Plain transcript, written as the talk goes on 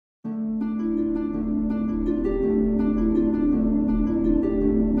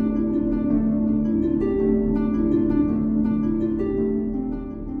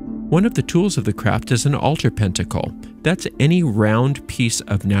One of the tools of the craft is an altar pentacle. That's any round piece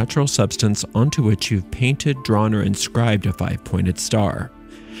of natural substance onto which you've painted, drawn, or inscribed a 5-pointed star.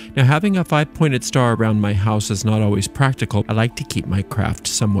 Now, having a 5-pointed star around my house is not always practical. I like to keep my craft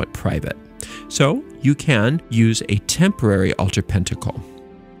somewhat private. So you can use a temporary altar pentacle.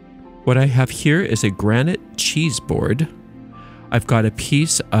 What I have here is a granite cheeseboard. I've got a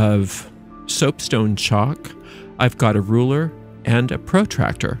piece of soapstone chalk. I've got a ruler and a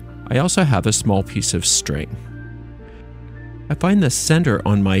protractor. I also have a small piece of string. I find the center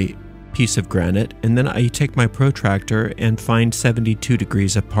on my piece of granite, and then I take my protractor and find 72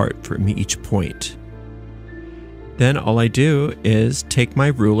 degrees apart from each point. Then all I do is take my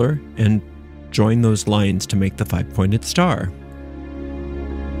ruler and join those lines to make the 5-pointed star.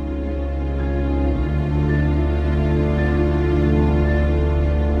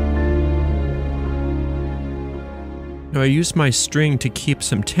 Now I use my string to keep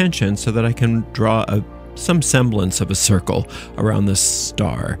some tension so that I can draw some semblance of a circle around this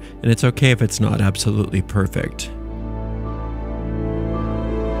star, and it's okay if it's not absolutely perfect.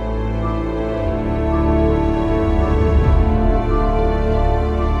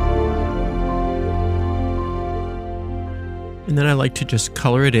 And then I like to just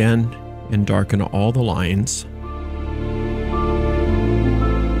color it in and darken all the lines.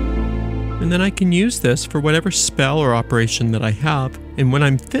 And then I can use this for whatever spell or operation that I have. And when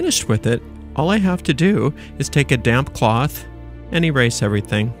I'm finished with it, all I have to do is take a damp cloth and erase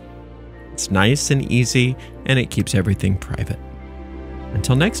everything. It's nice and easy, and it keeps everything private.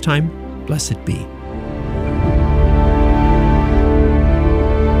 Until next time, blessed be.